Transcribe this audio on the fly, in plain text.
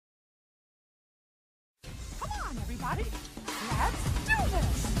on, everybody. Let's do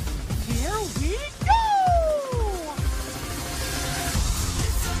this. Here we go.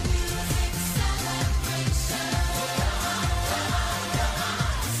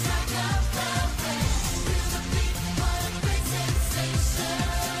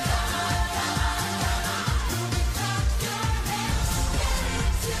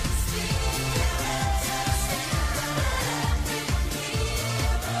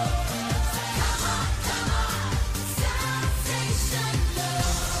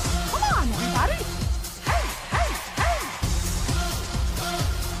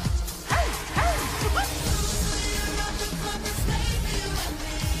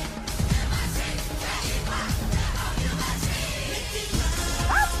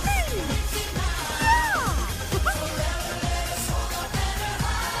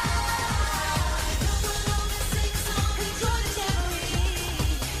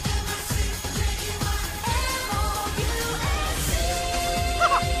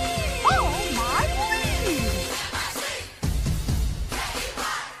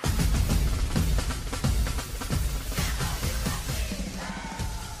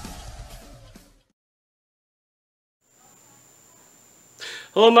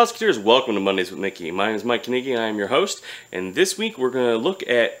 Hello Musketeers, welcome to Mondays with Mickey. My name is Mike Knigge, I am your host, and this week we're going to look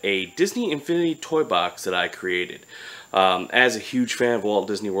at a Disney Infinity toy box that I created. As a huge fan of Walt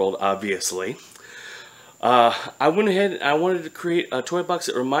Disney World, obviously, I went ahead and I wanted to create a toy box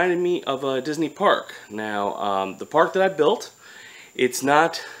that reminded me of a Disney park. Now, the park that I built, it's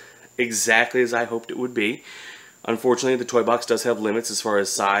not exactly as I hoped it would be. Unfortunately, the toy box does have limits as far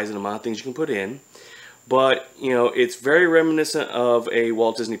as size and amount of things you can put in. But, you know, it's very reminiscent of a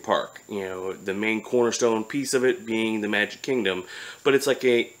Walt Disney park. You know, the main cornerstone piece of it being the Magic Kingdom. But it's like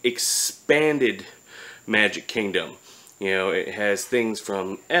a expanded Magic Kingdom. You know, it has things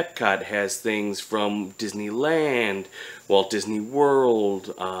from Epcot, it has things from Disneyland, Walt Disney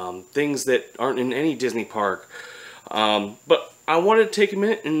World, things that aren't in any Disney park. But I wanted to take a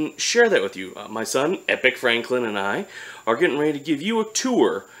minute and share that with you. My son, Epic Franklin, and I are getting ready to give you a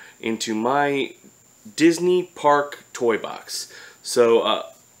tour into my Disney Park toy box. So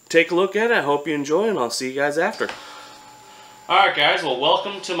take a look at it. I hope you enjoy, and I'll see you guys after. Alright guys, well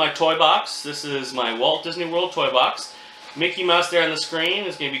welcome to my toy box. This is my Walt Disney World toy box. Mickey Mouse there on the screen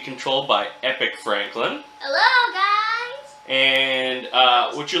is going to be controlled by Epic Franklin. Hello guys! And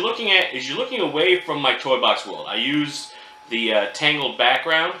what you're looking at is you're looking away from my toy box world. I used the tangled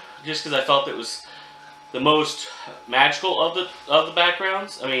background just because I felt it was the most magical of the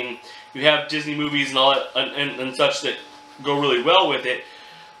backgrounds. I mean, you have Disney movies and all that and such that go really well with it,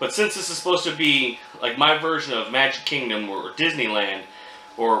 but since this is supposed to be like my version of Magic Kingdom or Disneyland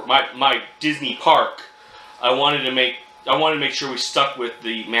or my Disney park, I wanted to make sure we stuck with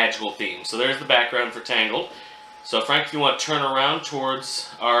the magical theme. So there's the background for Tangled. So Frank, if you want to turn around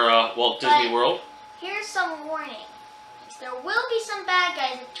towards our Walt Disney World. Here's some warning. There will be some bad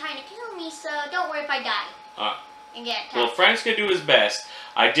guys trying to kill me, so don't worry if I die. And get attacked. Well, Frank's gonna do his best.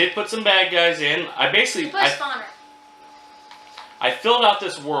 I did put some bad guys in. I basically put a spawner. I filled out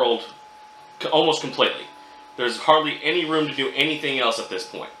this world almost completely. There's hardly any room to do anything else at this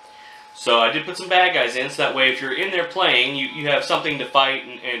point. So I did put some bad guys in, so that way if you're in there playing, you have something to fight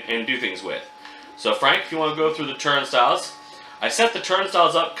and do things with. So Frank, if you want to go through the turnstiles, I set the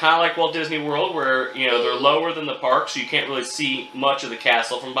turnstiles up kind of like Walt Disney World, where you know they're lower than the park, so you can't really see much of the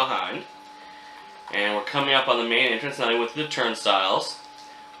castle from behind. And we're coming up on the main entrance now with the turnstiles.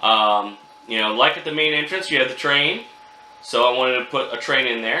 You know, like at the main entrance, you have the train. So I wanted to put a train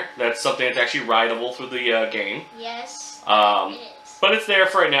in there. That's something that's actually rideable through the game. Yes, it is. But it's there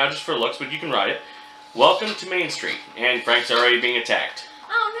for right now, just for looks, but you can ride it. Welcome to Main Street. And Frank's already being attacked.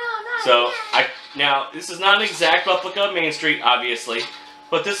 Oh, no, So, now, this is not an exact replica of Main Street, obviously.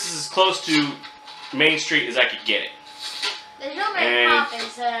 But this is as close to Main Street as I could get it. There's no Mary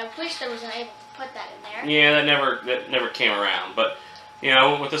Poppins. I wish there was able to put that in there. Yeah, that never came around. But, you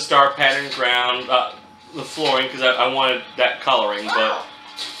know, with the star pattern ground, the flooring, because I wanted that coloring. But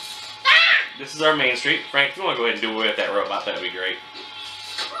this is our Main Street. Frank, if you want to go ahead and do away with that robot, that would be great.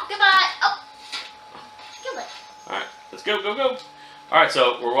 Goodbye. Oh, killed it. Alright, let's go, go, go. Alright,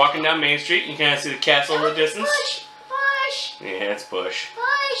 so we're walking down Main Street. You can kind of see the castle in the distance. Push, push. Yeah, it's push.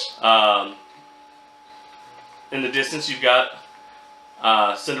 Push. In the distance, you've got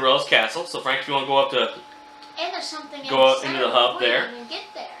Cinderella's castle. So, Frank, if you want to go up to And there's something go up into the hub there. You get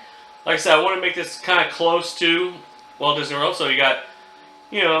there. Like I said, I want to make this kind of close to Walt Disney World. So you got,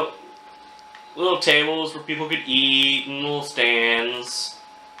 you know, little tables where people could eat and little stands.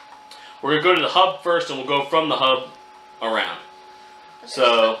 We're going to go to the hub first, and we'll go from the hub around.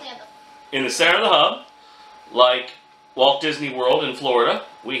 So, in the center of the hub, like Walt Disney World in Florida,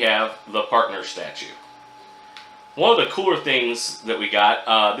 we have the partner statue. One of the cooler things that we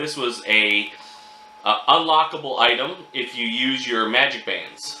got, this was a unlockable item if you use your magic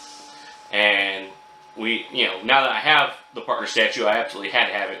bands. And now that I have the partner statue, I absolutely had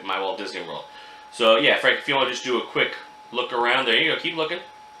to have it in my Walt Disney World. So yeah, Frank, if you want to just do a quick look around, there you go, keep looking.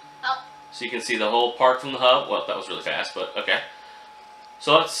 Oh. So you can see the whole park from the hub. Well, that was really fast, but okay.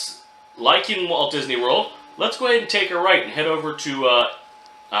 So let's, like in Walt Disney World, let's go ahead and take a right and head over to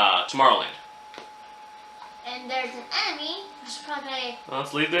Tomorrowland. And there's an enemy who's probably...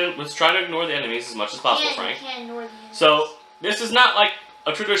 Let's try to ignore the enemies as much as possible, Frank. You can't ignore the enemies. So, this is not like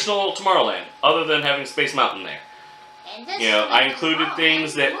a traditional Tomorrowland, other than having Space Mountain there. And this I included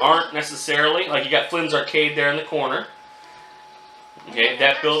things that aren't necessarily, like you got Flynn's Arcade there in the corner. Okay,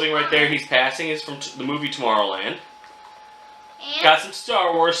 that building right there he's passing is from the movie Tomorrowland. And Got some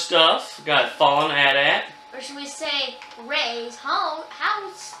Star Wars stuff. Got Fallen AT-AT. or should we say Rey's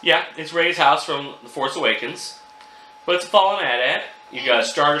house? Yeah, it's Rey's house from The Force Awakens. But it's a Fallen AT-AT. You got a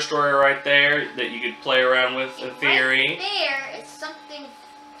Star Destroyer right there that you could play around with in theory. Right there is something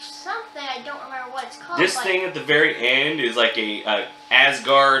I don't remember what it's called. This thing at the very end is like a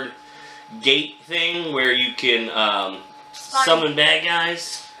Asgard gate thing where you can summon bad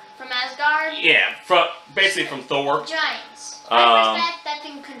guys. From Asgard? Yeah, basically from Thor. Giants. That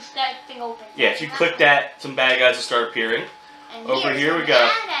thing opens. Yeah, if you click that, some bad guys will start appearing. And Over here we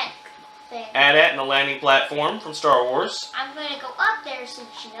got thing. AT-AT and a landing platform from Star Wars. I'm gonna go up there so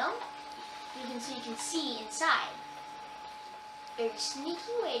you can see inside. Very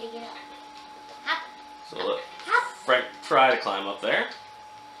sneaky way to get up. Hop. So let Hop. Frank try to climb up there.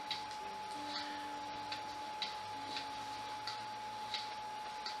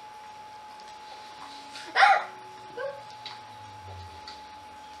 Ah!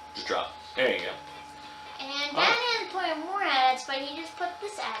 Just drop. There you go. And Dan had put more AT-ATs, but he just put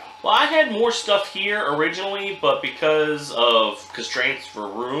this AT-AT. Well, I had more stuff here originally, but because of constraints for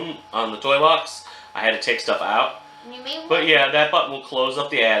room on the toy box, I had to take stuff out. And you made one. But yeah, that button will close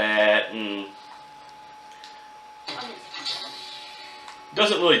up the AT-AT and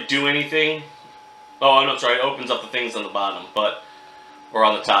doesn't really do anything. Oh, no, sorry, it opens up the things on the bottom, or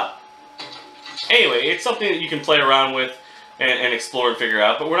on the top. Anyway, it's something that you can play around with and explore and figure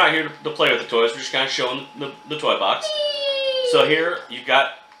out, but we're not here to play with the toys, we're just kind of showing the toy box. So here, you've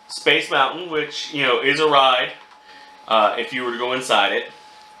got Space Mountain, which, is a ride, if you were to go inside it.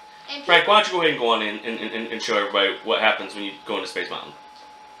 Frank, why don't you go ahead and go on in and show everybody what happens when you go into Space Mountain.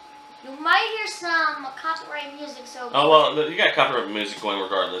 You might hear some copyright music, so... Oh, well, you got copyright music going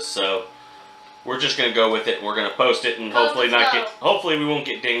regardless, so we're just going to go with it, and we're going to post it, and hopefully we won't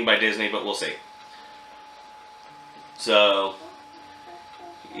get dinged by Disney, but we'll see. So,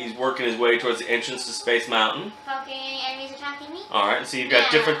 he's working his way towards the entrance to Space Mountain. Okay, any enemies attacking me? Alright, so you've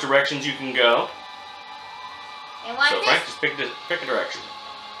got different directions you can go. And what So Frank, just pick a direction.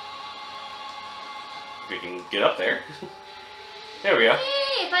 If we can get up there. There we go.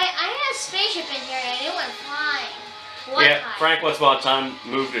 Hey, but I had a spaceship in here and it went flying. Yeah, Frank once upon a time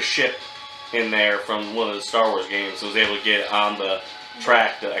moved a ship in there from one of the Star Wars games, so was able to get it on the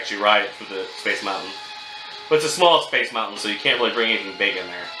track to actually ride it through the Space Mountain. But it's a small Space Mountain, so you can't really bring anything big in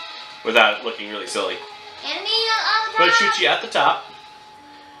there without it looking really silly. Enemy on the top! But it shoots you at the top.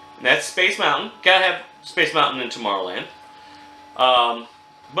 And that's Space Mountain. Gotta have Space Mountain in Tomorrowland.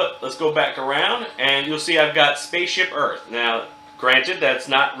 But let's go back around, and you'll see I've got Spaceship Earth. Now, granted, that's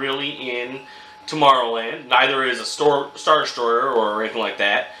not really in Tomorrowland. Neither is a Star Destroyer or anything like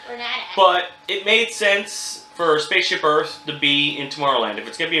that. Or not. But it made sense for Spaceship Earth to be in Tomorrowland. If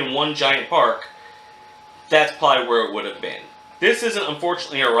it's going to be in one giant park, that's probably where it would have been. This isn't,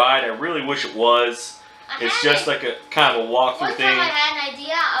 unfortunately, a ride. I really wish it was. It's just like a kind of a walkthrough thing. One time I had an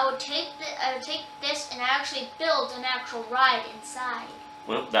idea. I would take this and actually build an actual ride inside.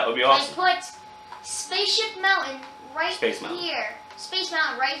 Well, that would be awesome. I put Spaceship Mountain right Space Mountain. here. Space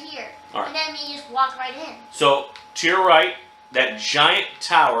Mountain right here. All right. And then you just walk right in. So, to your right, that giant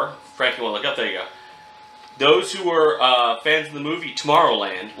tower, Frank, you want to look up? There you go. Those who are fans of the movie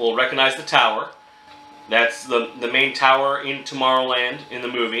Tomorrowland will recognize the tower. That's the main tower in Tomorrowland in the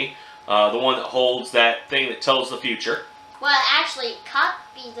movie. The one that holds that thing that tells the future. Well, it actually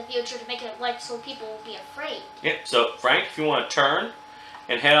copies the future to make it like so people will be afraid. Yep, so Frank, if you want to turn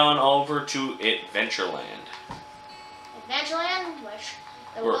and head on over to Adventureland. Adventureland, which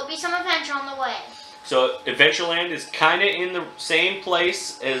there will be some adventure on the way. So Adventureland is kind of in the same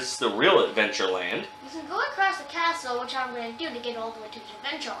place as the real Adventureland. You can go across the castle, which I'm going to do to get all the way to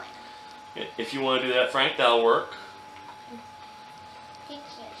Adventureland. If you want to do that, Frank, that'll work.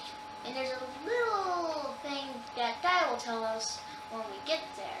 And there's a little thing that Dai will tell us when we get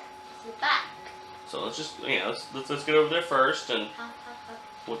there. It's the back. So let's just, yeah, let's get over there first and Hop, hop, hop.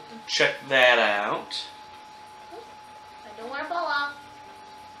 we'll check that out. I don't want to fall off.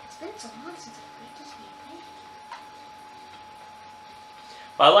 It's been so long since I played Disney.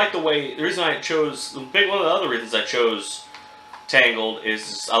 But I like the way, the reason I chose, one of the other reasons I chose Tangled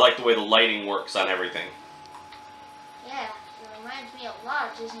is I like the way the lighting works on everything. Yeah, it reminds me a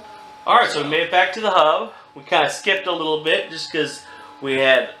lot of Disneyland. Alright, so we made it back to the hub. We kind of skipped a little bit just because we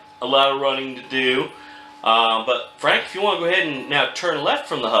had a lot of running to do. But Frank, if you want to go ahead and now turn left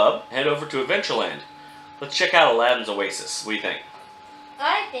from the hub, head over to Adventureland. Let's check out Aladdin's Oasis. What do you think?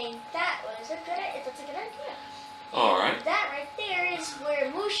 I think that's a good idea. Alright. That right there is where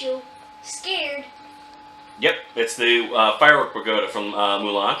Mushu, scared. Yep, it's the firework pagoda from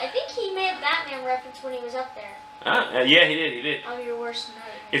Mulan. I think he made a Batman reference when he was up there. Yeah, he did. On your worst nightmare.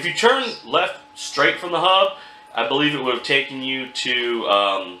 If you turn left straight from the hub, I believe it would have taken you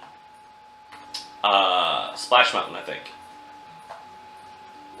to Splash Mountain, I think.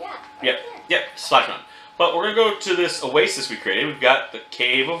 Yeah. Yep, Splash Mountain. But we're going to go to this oasis we created. We've got the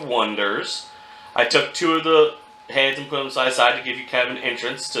Cave of Wonders. I took 2 of the heads and put them side by side to give you kind of an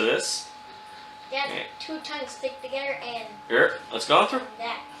entrance to this. Yeah, 2 tongues stick together and Here, let's go on through.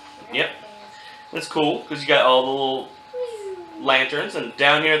 that. Yep. That's cool because you got all the little lanterns, and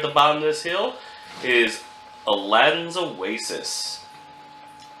down here at the bottom of this hill is Aladdin's Oasis,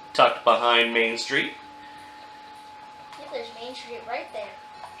 tucked behind Main Street. Yeah, there's Main Street right there.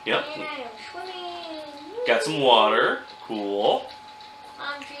 Yep. And I am swimming. Got some water. Cool.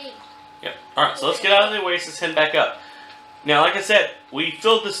 I'm cheap. Yep. All right. So let's get out of the Oasis, head back up. Now, like I said, I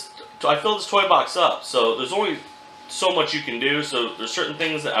filled this toy box up, so there's only so much you can do. So there's certain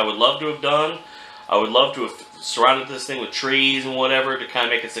things that I would love to have done. I would love to have surrounded this thing with trees and whatever to kind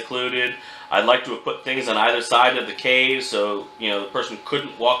of make it secluded. I'd like to have put things on either side of the cave so, the person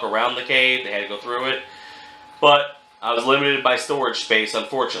couldn't walk around the cave. They had to go through it. But I was limited by storage space,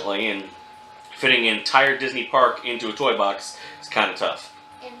 unfortunately, and fitting an entire Disney park into a toy box is kind of tough.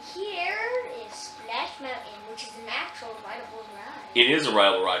 And here is Splash Mountain, which is an actual rideable ride. It is a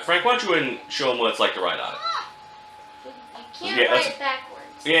rideable ride. Frank, why don't you go ahead and show them what it's like to ride on it? You can't ride it backwards.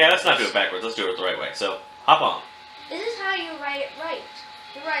 Yeah, let's not do it backwards. Let's do it the right way. So, hop on. This is how you ride it right.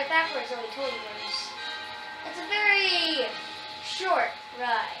 You ride it backwards, so I told you guys. It's a very short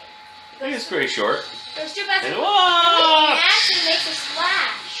ride. It's pretty short. Goes too fast. And It whoa! actually makes a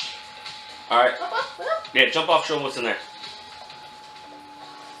splash. Alright. Up, up, up. Yeah, jump off, show them what's in there.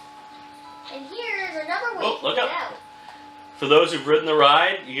 And here's another way Oh, to look get up. out. For those who've ridden the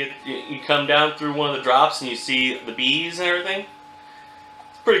ride, you come down through one of the drops and you see the bees and everything.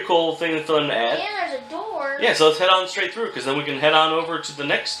 It's a pretty cool thing for them to add. And there's a door. Yeah, so let's head on straight through because then we can head on over to the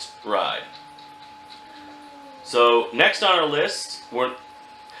next ride. So next on our list,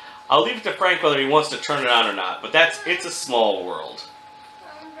 I'll leave it to Frank whether he wants to turn it on or not, but it's a small world.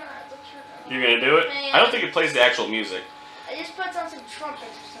 I'm gonna have to turn it on. You're gonna do it? Man. I don't think it plays the actual music. I just put on some trumpets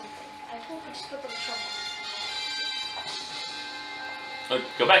or something. I hope I just put on trumpets.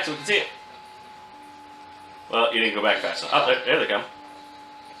 Go back so we can see it. Well, you didn't go back fast enough. Oh, there they come.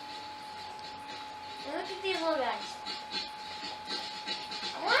 And look at these little guys.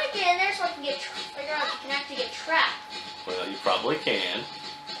 I want to get in there so I can figure out if you can actually get trapped. Well, you probably can.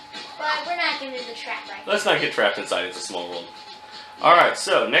 But we're not going to do the trap right now. Let's not get trapped inside. It's a small world. Alright,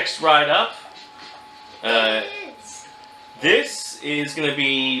 so next ride up. This is going to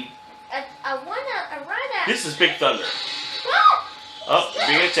be... I want to ride at... This is Big Thunder. Whoa! Oh,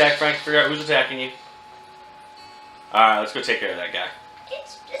 being attacked. Frank, figure out who's attacking you. Alright, let's go take care of that guy.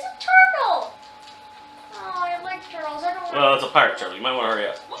 It's a turtle! Oh, I like turtles. I don't want Well, it's a pirate turtle. You might want to hurry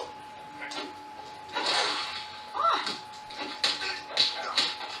up.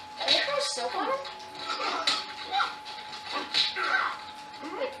 Are they throw soap on him?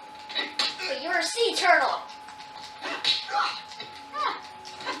 But you're a sea turtle!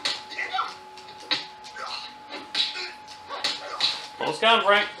 Almost gone,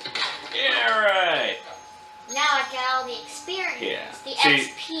 Frank. Yeah, right. Now I got all the experience, Yeah. the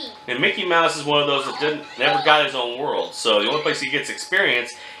See, XP. And Mickey Mouse is one of those that never got his own world. So the only place he gets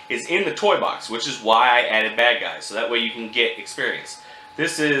experience is in the toy box, which is why I added bad guys. So that way you can get experience.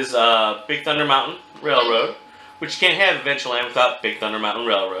 This is Big Thunder Mountain Railroad, which you can't have Adventureland without Big Thunder Mountain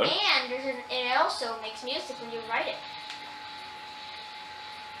Railroad. And it also makes music when you ride it.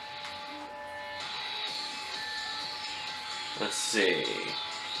 Let's see.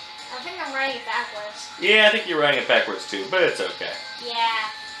 I think I'm riding it backwards. Yeah, I think you're riding it backwards too, but it's okay. Yeah.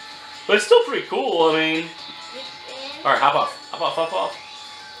 But it's still pretty cool, I mean. Alright, hop off. Hop off, hop off.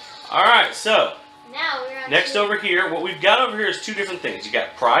 Alright, so Now we're on next to- over here, what we've got over here is two different things. You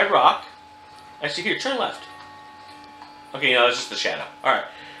got Pride Rock. Actually, here, turn left. Okay, no, it's just the shadow. Alright.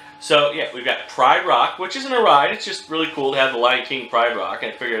 So, yeah, we've got Pride Rock, which isn't a ride. It's just really cool to have the Lion King Pride Rock.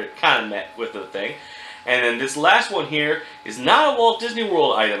 And I figured it kind of met with the thing. And then this last one here is not a Walt Disney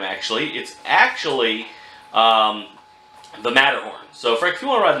World item, actually. It's actually the Matterhorn. So, Frank, if you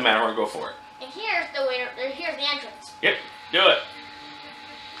want to ride the Matterhorn, go for it. And here's the way. Here's the entrance. Yep, do it.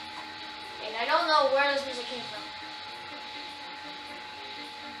 And I don't know where this music came from.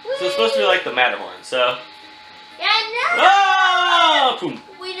 So it's supposed to be like the Matterhorn, so... Yeah, I know. Ah! Boom.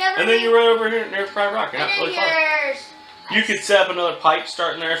 We never. And then you're right over here near Pride Rock. You're And not then really far. here's. You could set up another pipe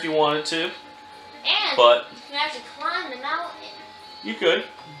starting there if you wanted to, And but you can actually climb the mountain you could.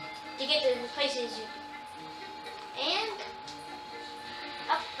 to get to the places you. And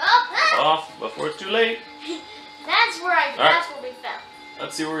up. Off before it's too late. That's where I. That's where we fell.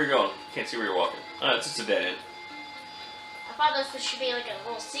 Let's see where you're going. Can't see where you're walking. It's just a dead end. I thought this should be like a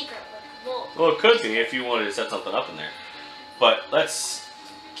little secret, like a little. Well, it could be if you wanted to set something up in there. But let's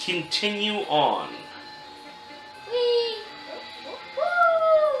continue on. Whee!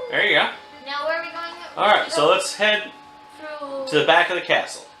 There you go. Now where are we going? Alright, so let's head through to the back of the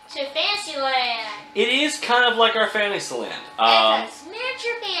castle. to Fantasyland. It is kind of like our Fantasyland. It's a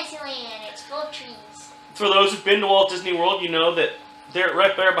miniature Fantasyland. It's full of trees. For those who've been to Walt Disney World, you know that they're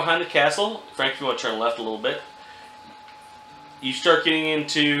right there behind the castle. Frank, if you want to turn left a little bit. You start getting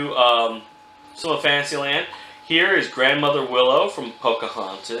into some of Fantasyland. Here is Grandmother Willow from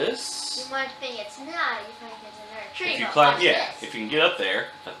Pocahontas. You might think it's not. You think it's another tree. If you but climb, watch yeah, this. if you can get up there,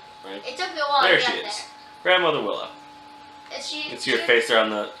 right? It took me a while There to she get is, there. Grandmother Willow. You can see her face there on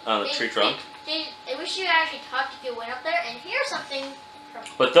the tree trunk. I wish you actually talked if you went up there. And here's something from.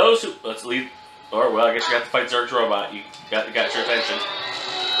 But those who let's leave, or well, I guess you got to fight Zurg's robot. You got your attention.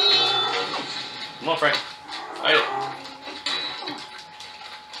 Come on, Frank, fight it.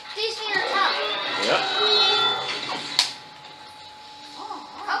 These feet are tough. Yep.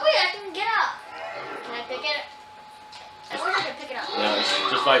 Oh wait, I can get up. Can I pick it? I wonder if I can pick it up. No,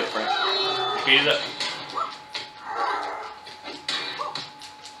 just fight it, Frank. Speed it up.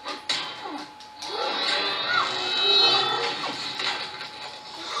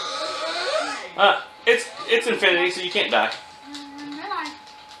 It's infinity, so you can't die.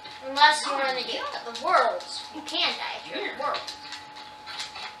 Unless you're in the worlds, you can die if you're in the world.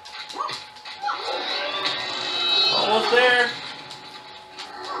 Almost there.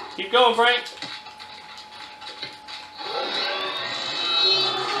 Keep going, Frank.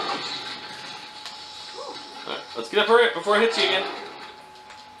 Alright, let's get up here before it hits you again.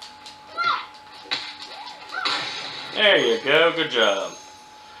 There you go. Good job.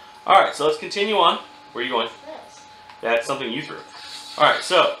 Alright, so let's continue on. Where are you going? This. That's something you threw. Alright,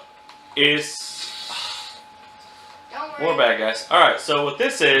 so Don't worry. more bad guys. Alright, so what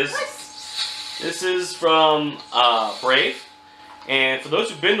this is from Brave. And for those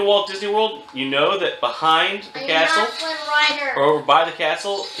who've been to Walt Disney World, you know that behind the I am castle, not Flynn Rider. or over by the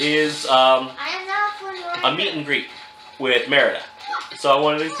castle, is I am not Flynn Rider. a meet and greet with Merida. So I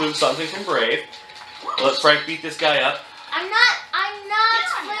wanted to include something from Brave. Let Frank beat this guy up. I'm not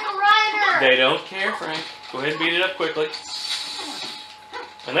Flynn Rider. They don't care, Frank. Go ahead and beat it up quickly.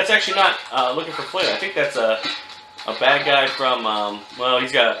 And that's actually not looking for Flynn. I think that's a bad guy from, well,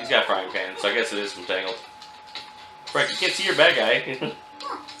 he's got a frying pan, so I guess it is from Tangled. Frank, you can't see your bad guy. I'm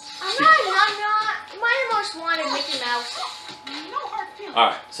not. My most wanted Mickey Mouse. No hard feelings.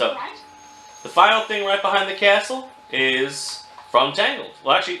 Alright, so Right? the final thing right behind the castle is from Tangled.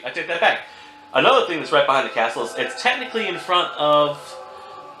 Well, actually, I take that back. Another thing that's right behind the castle is it's technically in front of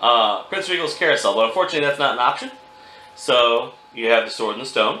Prince Regal's carousel, but unfortunately that's not an option. So you have the Sword in the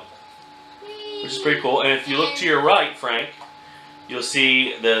Stone, which is pretty cool. And if you look to your right, Frank, you'll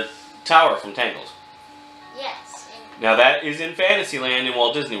see the tower from Tangled. Yes. Now that is in Fantasyland in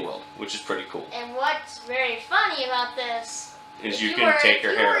Walt Disney World, which is pretty cool. And what's very funny about this Is If you you can were- take if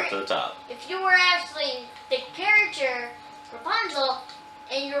your you hair were- up to the top. if you were actually the character Rapunzel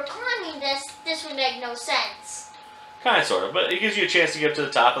and you were climbing this would make no sense. Kind of, sort of, but it gives you a chance to get up to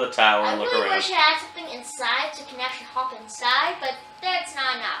the top of the tower I and look really around. wish it had something inside so you can actually hop inside, but that's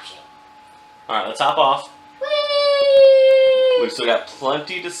not an option. Alright, let's hop off. Whee! We've still got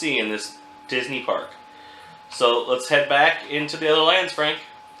plenty to see in this Disney park. So let's head back into the other lands, Frank.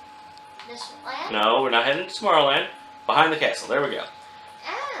 This land? No, we're not heading to Tomorrowland. Behind the castle. There we go.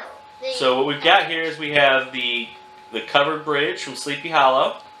 Oh. So what we've got here is we have the covered bridge from Sleepy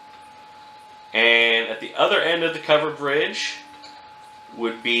Hollow. And at the other end of the covered bridge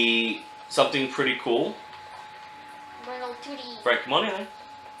would be something pretty cool. Little 2D. Frank, come on in there.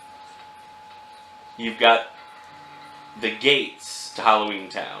 you've got the gates to Halloween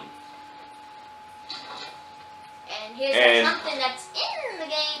Town. And here's something that's in the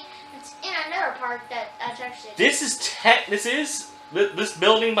game. It's in another park that's actually. This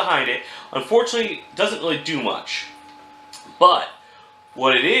building behind it, unfortunately, doesn't really do much. But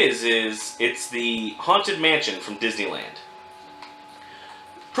what it is it's the Haunted Mansion from Disneyland.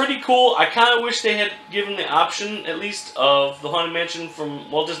 Pretty cool. I kind of wish they had given the option, at least, of the Haunted Mansion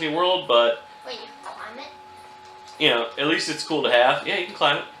from Walt Disney World, but... Wait, you can climb it? You know, at least it's cool to have. Yeah, you can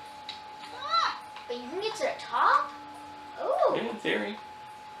climb it. But you can get to the top? Ooh. Yeah, in theory.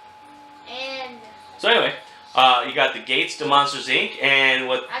 And... So anyway, you got the gates to Monsters, Inc. and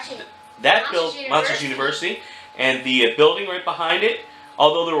what... Actually, Monsters University. And the building right behind it,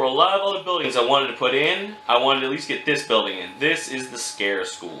 although there were a lot of other buildings I wanted to put in, I wanted to at least get this building in. This is the Scare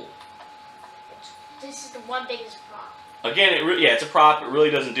School. This is the one biggest prop. Again, it's a prop. It really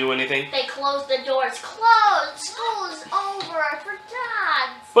doesn't do anything. They closed the doors. Closed! School is over. I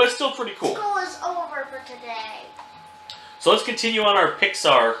forgot. But it's still pretty cool. School is over for today. So let's continue on our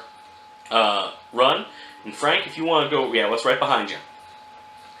Pixar run. And Frank, if you want to go, what's right behind you?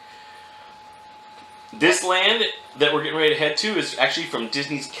 This land that we're getting ready to head to is actually from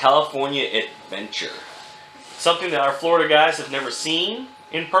Disney's California Adventure. Something that our Florida guys have never seen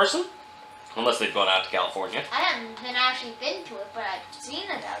in person, unless they've gone out to California. I haven't actually been to it, but I've seen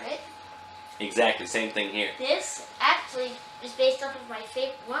about it. Exactly, same thing here. This actually is based off of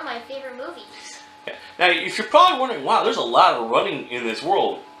one of my favorite movies. Yeah. Now, if you're probably wondering, wow, there's a lot of running in this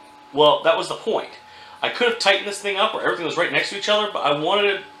world. Well, that was the point. I could have tightened this thing up where everything was right next to each other, but I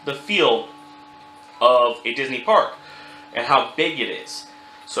wanted the feel of a Disney park and how big it is.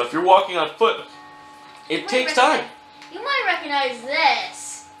 So if you're walking on foot, it takes time. You might recognize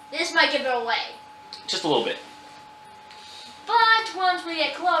this. This might give it away. Just a little bit. But once we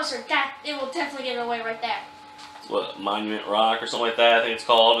get closer, it will definitely give it away right there. What, Monument Rock or something like that, I think it's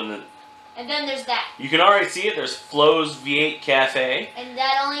called. And then there's that. You can already see it. There's Flo's V8 Cafe. And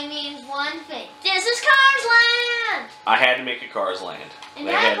that only means one thing. This is Cars Land! I had to make a Cars Land. And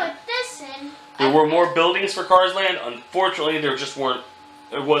I put this in. There were more buildings for Cars Land. Unfortunately, there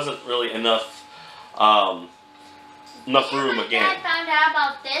wasn't really enough room again. I found out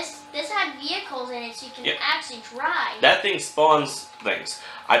about this. This had vehicles in it, so you can actually drive. That thing spawns things.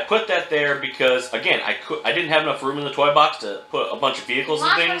 I put that there because, again, I didn't have enough room in the toy box to put a bunch of vehicles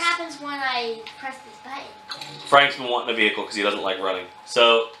and things. Watch what happens when I press this button. Frank's been wanting a vehicle because he doesn't like running.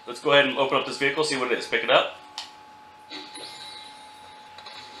 So let's go ahead and open up this vehicle, see what it is. Pick it up.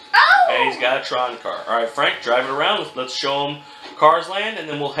 Oh! And he's got a Tron car. All right, Frank, drive it around. Let's show him Cars Land, and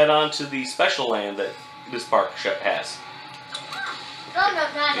then we'll head on to the special land that this park has. Oh, no,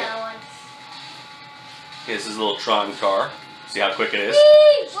 not that one. Okay, this is a little Tron car. See how quick it is?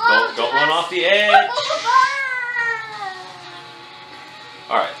 Don't run off the edge.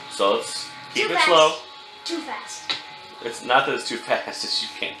 Alright, so let's keep it slow. Too fast. It's not that it's too fast, it's you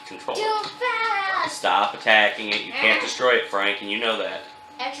can't control it. Too fast. Stop attacking it. You can't destroy it, Frank, and you know that.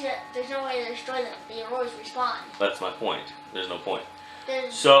 Actually, there's no way to destroy them. They always respawn. That's my point. There's no point.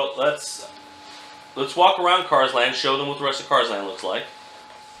 So let's walk around Cars Land, show them what the rest of Cars Land looks like.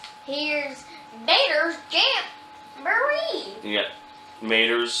 Here's Mater's Jamboree. You got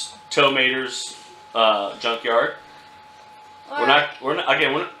Mater's, Tow Mater's junkyard.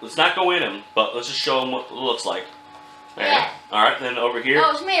 Let's not go in them, but let's just show them what it looks like. There. Yeah. Alright, then over here.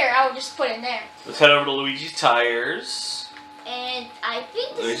 Oh, it's Mater. I will just put it in there. Let's head over to Luigi's Tires. And I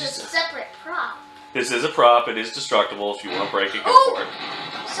think this is a separate prop. This is a prop. It is destructible. If you want to break it, go for it.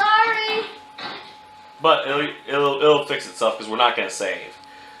 Sorry. But it'll fix itself because we're not going to save.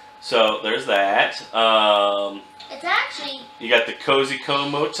 So there's that. It's actually... You got the Cozy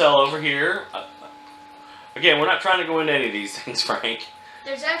Cone Motel over here. Again, we're not trying to go into any of these things, Frank.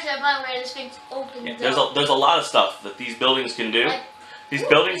 There's actually a button where this thing's open. Yeah, there's a lot of stuff that these buildings can do. These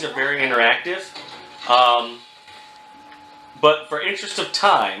buildings are very interactive. But for interest of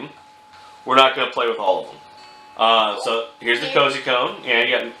time, we're not going to play with all of them. So here's the Cozy Cone. Yeah,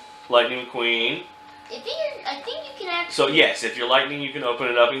 you got Lightning McQueen. I think you can actually... So yes, if you're Lightning, you can open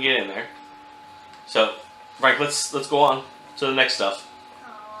it up and get in there. So, Frank, let's go on to the next stuff.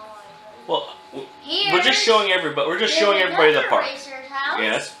 Well, we're just showing everybody. We're just showing everybody the park.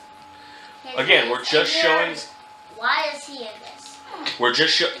 Yes. Again, we're just showing. Why is he in this? We're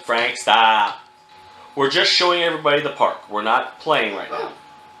just Frank, stop. We're just showing everybody the park. We're not playing right now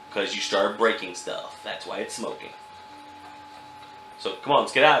because you started breaking stuff. That's why it's smoking. So come on,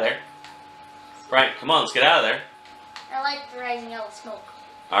 let's get out of there. Frank, come on, let's get out of there. I like the rising yellow smoke.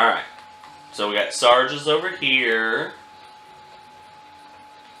 All right. So we got Sarge's over here.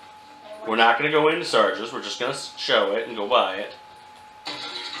 We're not going to go into Sarge's. We're just going to show it and go by it.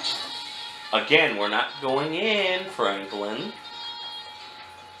 Again, we're not going in, Franklin.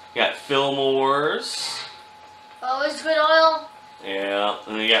 You got Fillmore's. Oh, it's good oil. Yeah,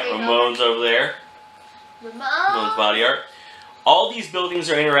 and then you got Ramon's over there. Ramon's Ramon. Body Art. All these buildings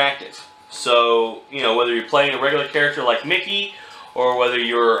are interactive. So, you know, whether you're playing a regular character like Mickey, or whether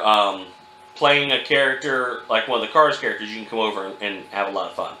you're playing a character like one of the Cars characters, you can come over and have a lot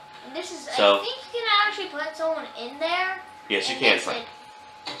of fun. And this is, So, I think you can actually put someone in there. yes, you can, Frank.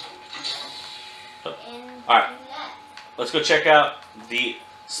 Alright. Let's go check out the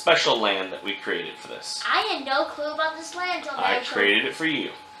special land that we created for this. I had no clue about this land until I created it for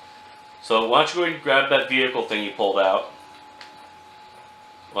you. So why don't you go ahead and grab that vehicle thing you pulled out.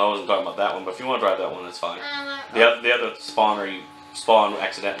 Well, I wasn't talking about that one, but if you want to drive that one, that's fine. The other spawner you spawn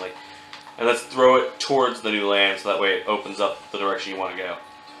accidentally. And let's throw it towards the new land so that way it opens up the direction you want to go.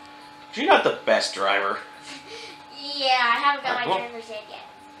 You're not the best driver. Yeah, I haven't got Alright, my cool. driver's ed yet.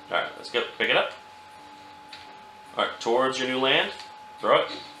 Alright, let's go pick it up. Alright, towards your new land. Throw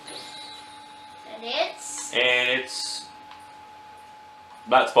it. And it's And it's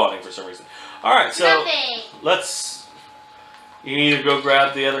not spawning for some reason. Alright, so nothing. let's... You can either go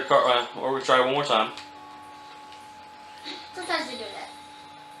grab the other car, or we try one more time. Sometimes they do that.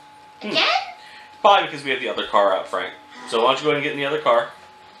 Again? Probably because we have the other car out, Frank. So why don't you go ahead and get in the other car?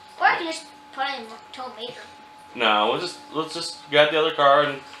 Or I can just put it in tomato. No, let's just grab the other car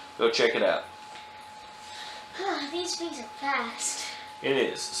and go check it out. These things are fast. It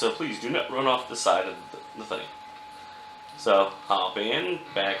is. So please do not run off the side of the thing. So hop in,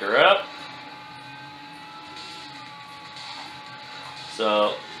 back her up.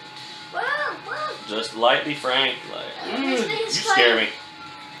 So Whoa, whoa. just lightly, Frank. Like, This you thing's scare me.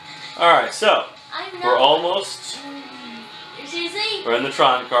 All right, so I know. we're almost. Seriously? We're in the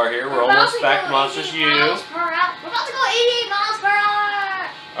Tron car here. We're almost back to Monsters U. We're about to go 88 miles per hour.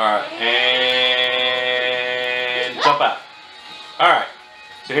 Alright, and jump out. Alright,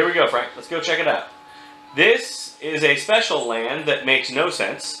 so here we go, Frank. Let's go check it out. This is a special land that makes no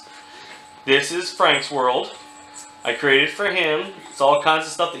sense. This is Frank's world. I created for him. It's all kinds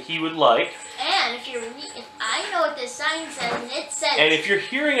of stuff that he would like. And if I know what this sign says, and it says. And if you're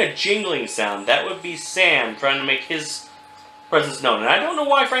hearing a jingling sound, that would be Sam trying to make his presence known. And I don't know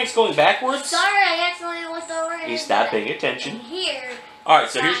why Frank's going backwards. Sorry, I accidentally looked over. He's not paying attention. And here. Alright,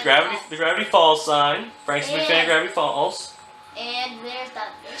 so here's the Gravity Falls sign. Frank's a big fan of Gravity Falls. And there's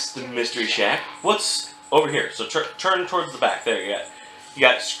The Mystery Shack. What's over here? So turn towards the back. There you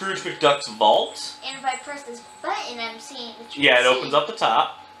got Scrooge McDuck's vault. And if I press this button, I'm seeing. Yeah, it opens up the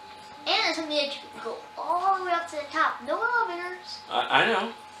top. And there's something that you can go all the way up to the top. No elevators. I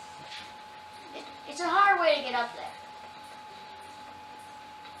know. It's a hard way to get up there.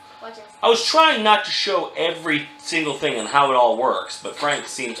 Watch this. I was trying not to show every single thing and how it all works, but Frank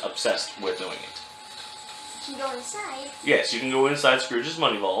seems obsessed with doing it. You can go inside. Yes, you can go inside Scrooge's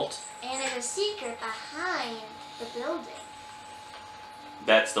money vault. And there's a secret behind the building.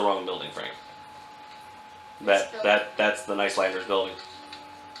 That's the wrong building, Frank. That's the Nice Landers building.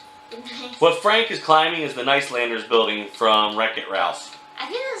 What Frank is climbing is the Nice Landers building from Wreck-It Ralph. I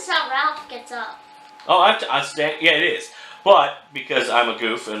think this is how Ralph gets up. Oh, I stand. Yeah, it is. But because I'm a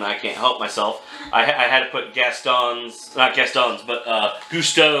goof and I can't help myself, I had to put Gusteau's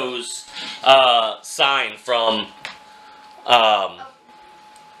sign from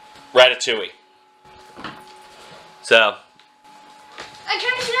Ratatouille. So. I'm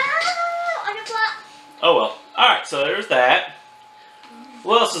trying to get out! I'm gonna flop. Oh well. Alright, so there's that.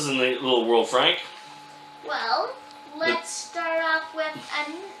 What else is in the little world, Frank? Well, let's start off with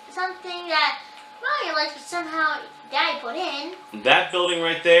something that Mario likes, but somehow Daddy put in. That building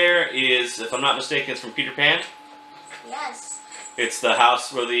right there is, if I'm not mistaken, it's from Peter Pan. Yes. It's the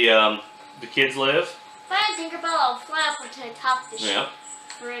house where the kids live. If I had Tinkerbell, I'll fly up to the top of the ship.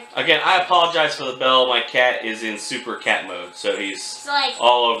 Frick. Again, I apologize for the bell. My cat is in super cat mode, so he's like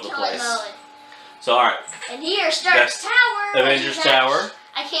all over the kill place. mode. So, alright. And here starts Tower. Avengers Tower.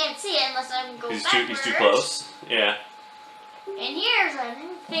 I can't see it unless I can go backwards. He's too close. Yeah. And here's a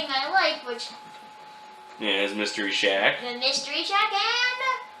thing I like, which... Yeah, his Mystery Shack. The Mystery Shack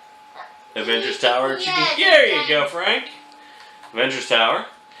and... Avengers Tower. Yeah, there you go, Frank. Avengers Tower.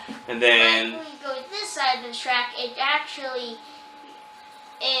 And then... When we go to this side of the track, it actually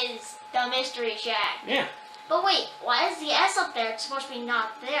is the Mystery Shack. Yeah. But wait, why is the S up there? It's supposed to be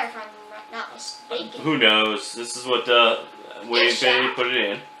not there, if I'm not mistaken. Who knows? This is what Wayne Infinity put it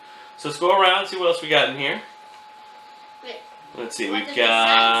in. So let's go around and see what else we got in here. Wait, Let's see, what we've does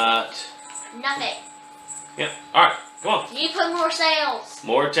got... Nothing. Yep, alright. Come on. You put more sails.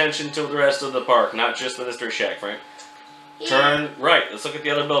 More attention to the rest of the park, not just the Mystery Shack, Frank. Here. Turn right. Let's look at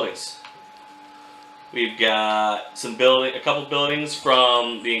the other buildings. We've got a couple buildings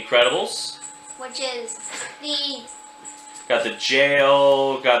from The Incredibles. Which is the... Got the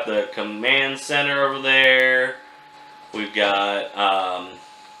jail, got the command center over there. We've got, I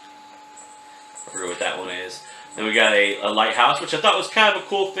forget what that one is. Then we got a lighthouse, which I thought was kind of a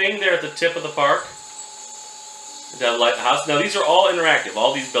cool thing there at the tip of the park. That lighthouse. Now these are all interactive,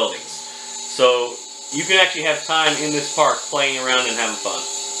 all these buildings. So you can actually have time in this park playing around and having fun.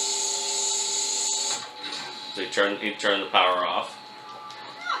 So you turn the power off.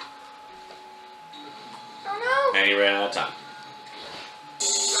 Oh no! And he ran out of time.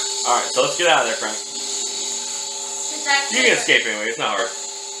 Alright, so let's get out of there, Frank. You can escape anyway, it's not hard.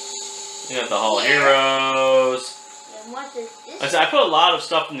 You got the Hall of Heroes. And what is this? I put a lot of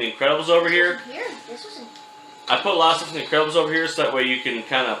stuff from The Incredibles over here. This wasn't... I put a lot of stuff from The Incredibles over here so that way you can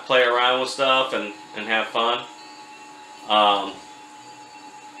kind of play around with stuff and have fun.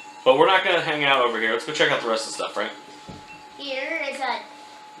 But we're not going to hang out over here. Let's go check out the rest of the stuff, right? Here's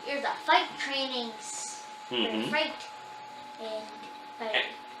a fight trainings for Frank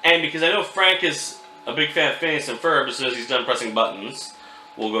and because I know Frank is a big fan of Phineas and Ferb, as soon as he's done pressing buttons,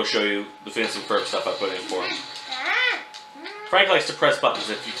 we'll go show you the Phineas and Ferb stuff I put in for him. Frank likes to press buttons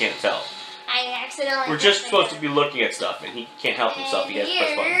if you can't tell. I accidentally... We're just supposed to be looking at stuff, and he can't help himself. He has to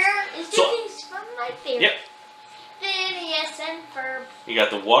press buttons. Here is two things from my favorite. Yep. Phineas and Ferb. You got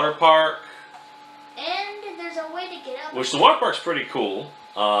the water park. And there's a way to get up. Which the water park's pretty cool.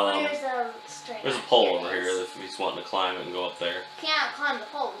 There's a pole over here if he's wanting to climb it and go up there. Can't climb the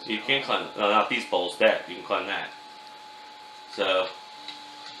poles. You can't climb. No, not these poles. That you can climb that. So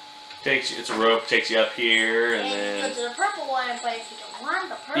it's a rope. Takes you up here, and then there's a purple one. But if you don't want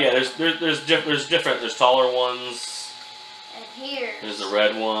the purple, yeah, there's different. There's taller ones. And here there's a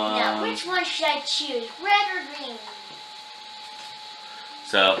red one. Now, which one should I choose, red or green?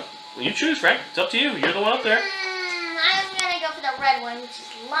 So you choose, Frank. It's up to you. You're the one up there. I'm gonna go for the red one, which is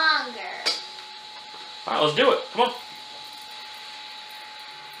longer. All right, let's do it. Come on.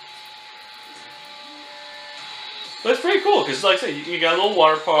 But it's pretty cool because, like I said, you got a little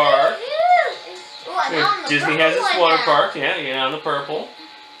water park. Ooh, Disney has its water park. Yeah, you're on the purple.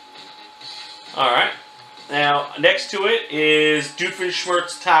 All right. Now, next to it is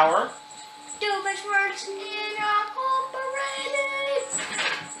Doofenshmirtz Tower. Doofenshmirtz Incorporated.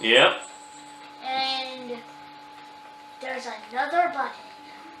 Yep. And there's another button.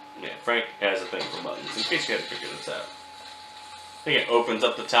 Yeah, Frank has a thing for buttons, in case you hadn't figured this out. I think it opens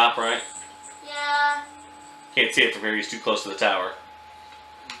up the top, right? Yeah. Can't see it from here, he's too close to the tower.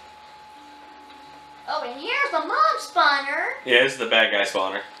 Oh, and here's the mom spawner. Yeah, this is the bad guy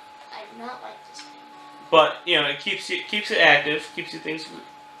spawner. I do not like this thing. But, you know, it keeps it active, gives you things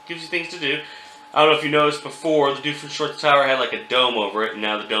to do. I don't know if you noticed before, the Doofenshmirtz Tower had like a dome over it, and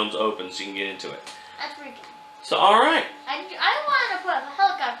now the dome's open so you can get into it. That's pretty good. So, alright. I want to put a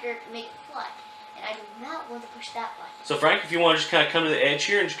helicopter to make it fly, and I do not want to push that button. So, Frank, if you want to just kind of come to the edge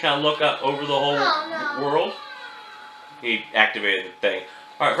here and just kind of look out over the whole world. He activated the thing.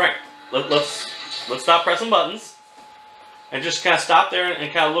 Alright, Frank, let's stop pressing buttons and just kind of stop there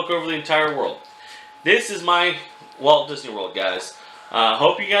and kind of look over the entire world. This is my Walt Disney World, guys.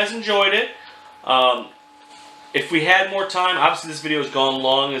 Hope you guys enjoyed it. If we had more time, obviously this video has gone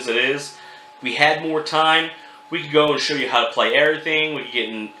long as it is. If we had more time, we could go and show you how to play everything. We could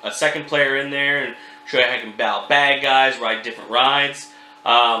get a second player in there and show you how you can battle bad guys, ride different rides.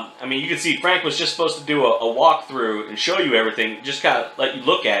 I mean, you can see Frank was just supposed to do a walkthrough and show you everything, just kind of let you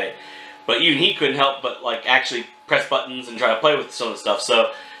look at it. But even he couldn't help but like actually press buttons and try to play with some of the stuff.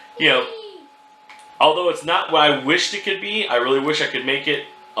 So, you know, although it's not what I wished it could be, I really wish I could make it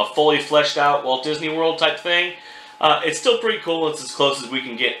a fully fleshed out Walt Disney World type thing. It's still pretty cool. It's as close as we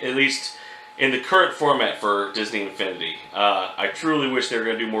can get, at least in the current format for Disney Infinity. I truly wish they were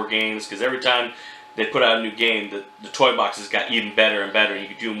going to do more games, because every time they put out a new game, the toy boxes got even better and better, and you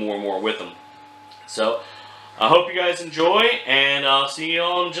could do more and more with them. So, I hope you guys enjoy, and I'll see you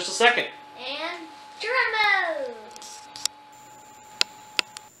all in just a second. And drum mode!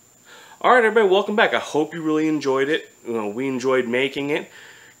 Alright everybody, welcome back. I hope you really enjoyed it. You know, we enjoyed making it.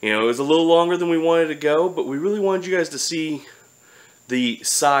 You know, it was a little longer than we wanted to go, but we really wanted you guys to see the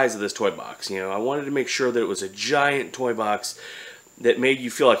size of this toy box. You know, I wanted to make sure that it was a giant toy box that made you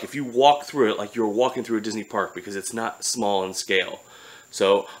feel like if you walk through it, like you were walking through a Disney park, because it's not small in scale.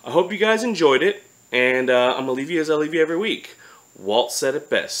 So, I hope you guys enjoyed it, and I'm going to leave you as I leave you every week. Walt said it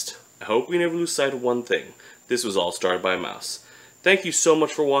best. I hope we never lose sight of one thing. This was all started by a mouse. Thank you so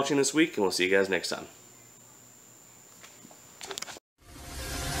much for watching this week, and we'll see you guys next time.